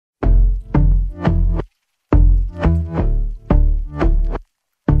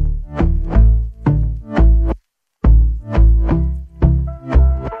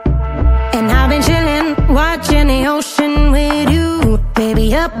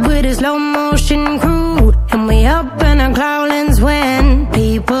with a slow motion crew, and we up in our growlings when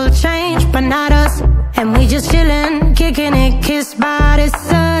people change, but not us. And we just chillin', kicking it, kissed by the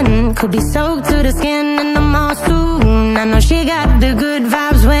sun. Could be soaked to the skin in the mall soon. I know she got the good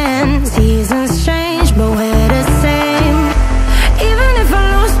vibes when seasons change, but we're the same. Even if I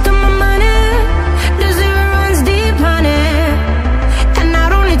lost all my money, the zero runs deep, honey. And I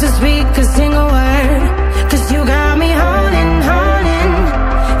don't need to speak a single word, 'cause you got me holding, holding.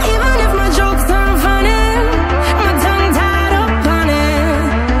 Even if my jokes aren't funny, my tongue tied up on it.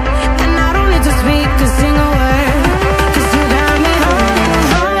 And I don't need to speak a single word, 'cause you got me holding,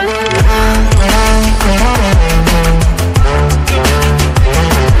 holding.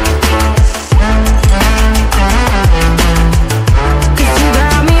 'Cause you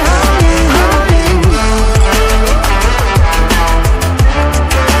got me holding, holding.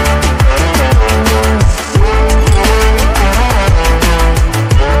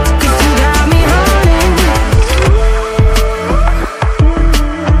 'Cause you got me holding.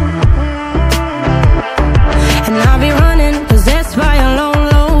 And I'll be running, possessed by a low,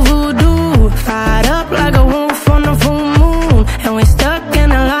 low voodoo. Fired up like a wolf on the full moon. And we stuck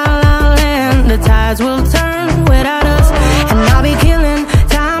in a la la land. The tides will turn without us. And I'll be killing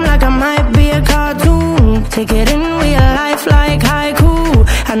time like I might be a cartoon. Take it in real life like haiku.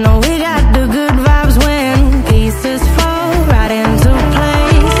 I know we got the good vibes when pieces fall right into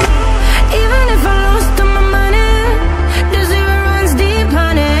place. Even if I lost all my money, the zero runs deep,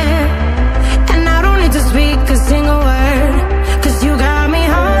 honey. And I don't need to speak a single word, 'cause you got me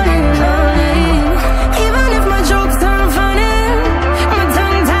holding, holding. Even if my jokes aren't funny, my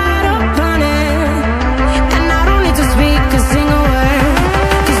tongue tied up on it. And I don't need to speak a single word,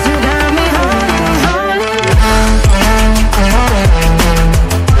 'cause you got me holding, holding.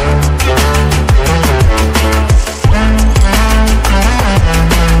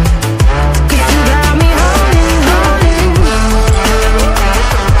 'Cause you got me holding, holding.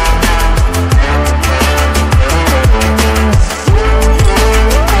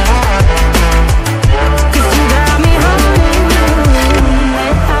 'Cause you got me holding.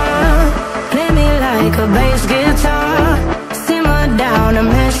 Play me like a bass guitar, simmer down and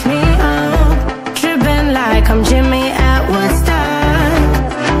mash me up, tripping like I'm Jimmy at Woodstock.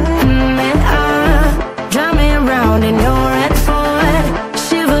 Drive me around in your red Ford,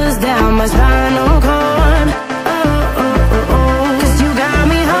 shivers down my spinal cord. Oh, oh, oh, oh. 'Cause you got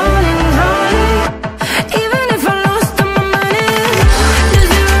me holding, holding. Even if I lost all my money, the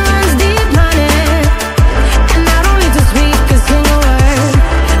zero runs deep, honey. And I don't need to speak a single word,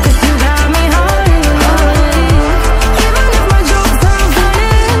 'cause you got me holding, holding. Even if my jokes aren't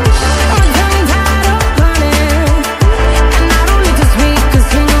funny, my tongue tied up on it. And I don't need to speak a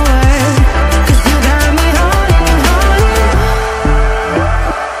single word, 'cause you got me holding, holding.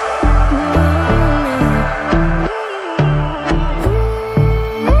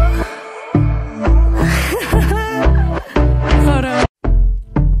 Hold on.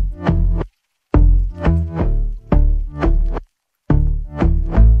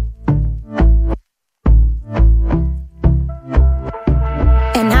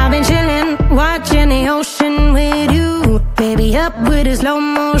 And I've been chillin', watching the ocean with you. Baby, up with a slow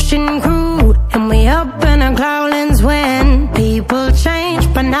motion crew. And we up in our growlings when people change,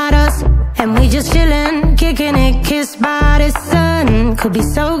 but not us. And we just chillin', kicking it, kissed by the sun. Could be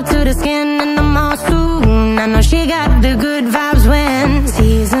soaked to the skin in the mall soon. I know she got the good vibes when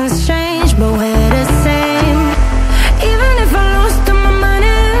seasons change, but we're the same. Even if I lost all my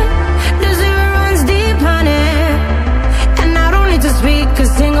money, the zero runs deep, honey. And I don't need to speak a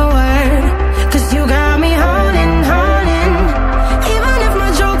single word, 'cause you got me holding, holding. Even if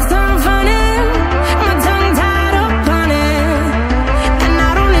my jokes aren't funny, my tongue tied up on it. And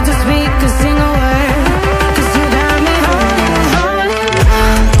I don't need to speak a single word, 'cause you got me holding, holding.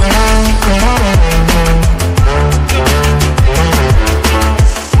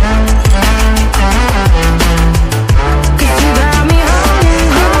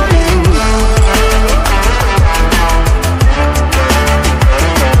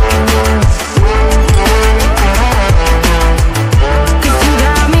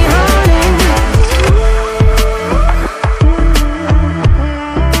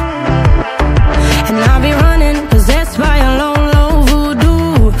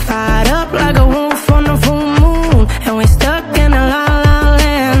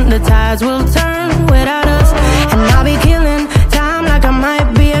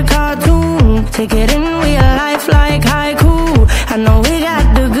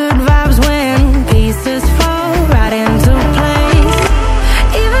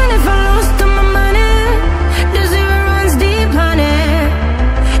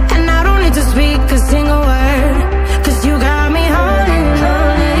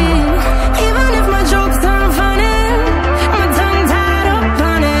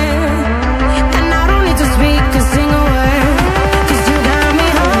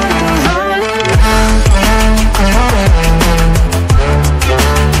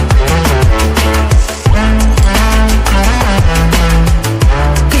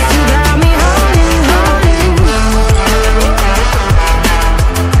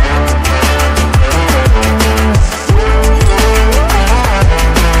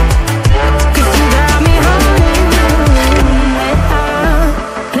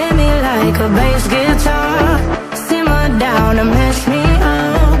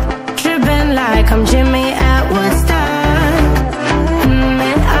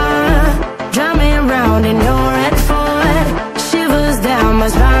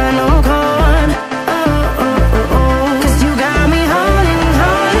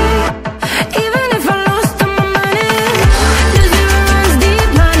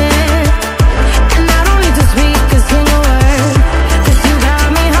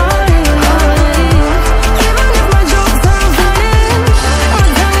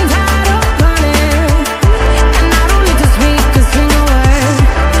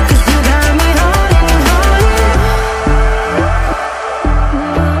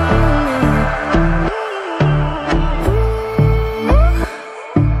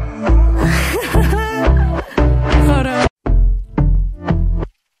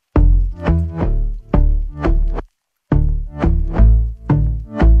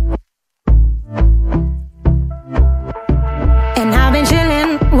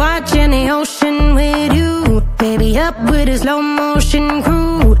 up with a slow motion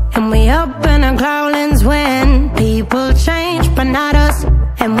crew, and we up in our growlings when people change, but not us.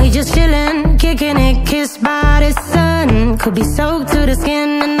 And we just chillin', kicking it, kissed by the sun. Could be soaked to the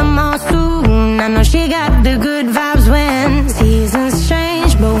skin in the mall soon. I know she got the good vibes when seasons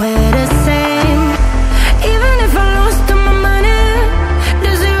change, but we're the same. Even if I lost all my money,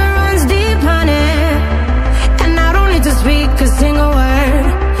 the zero runs deep, honey. And I don't need to speak a single word,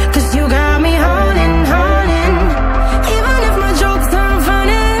 'cause you got me holding, holding. Even if my jokes aren't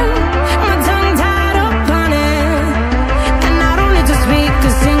funny, my tongue tied up on it. And I don't need to speak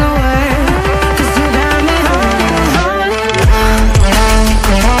a single word, 'cause you got me holding, holding.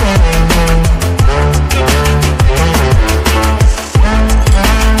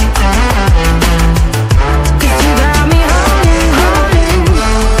 'Cause you got me holding, holding.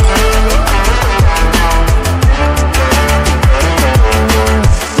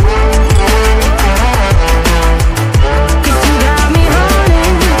 'Cause you got me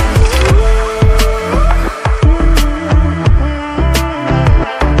holding.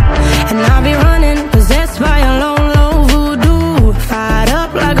 And I'll be running, possessed by a low, low voodoo. Fired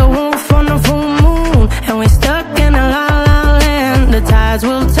up like a wolf on a full moon. And we're stuck in a la la land. The tides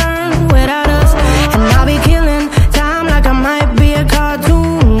will turn without us. And I'll be killing time like I might be a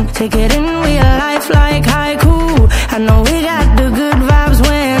cartoon. Take it in real life like haiku. I know we got the good vibes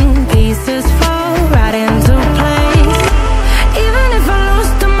when pieces fall right into place. Even if I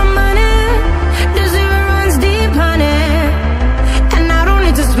lost all my money, the zero runs deep, honey. And I don't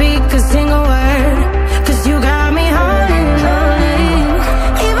need to speak a single word, 'cause you got me holding, holding.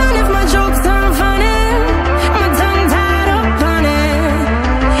 Even if my jokes aren't funny, my tongue tied up on it.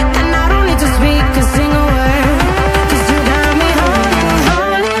 And I don't need to speak a single word, 'cause you got me holding,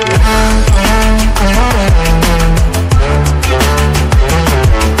 holding.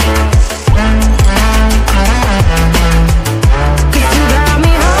 'Cause you got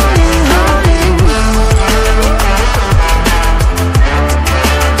me holding, holding.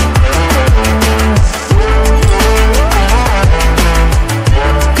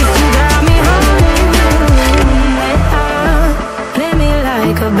 'Cause you got me holding. Play me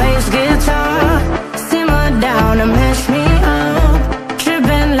like a bass guitar, simmer down and mash me up.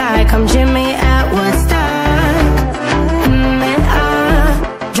 Tripping like I'm Jimmy at Woodstock.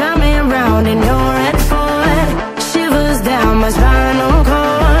 Drive me around in your red Ford, shivers down my spinal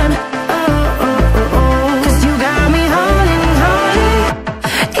cord. Oh, oh, oh, oh. 'Cause you got me holding, holding.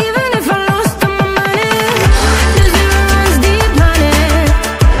 Even if I lost all my money, the zero runs deep, honey.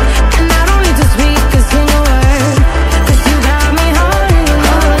 And I don't need to speak a single word, 'cause you got me holding,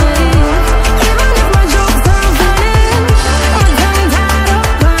 holding. Even if my jokes aren't funny, my tongue tied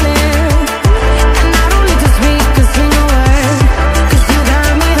up on it. And I don't need to speak a single word, 'cause you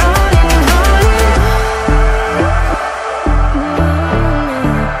got me holding, holding.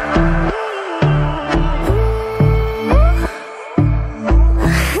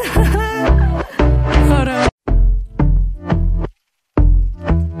 Hold on.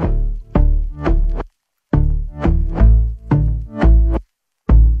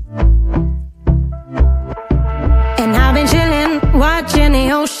 And I've been chillin', watching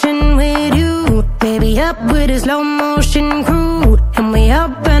the ocean with you. Baby, up with a slow motion crew. And we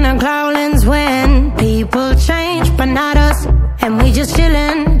up in our growlings when people change, but not us. And we just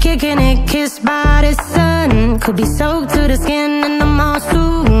chillin', kicking it, kissed by the sun. Could be soaked to the skin in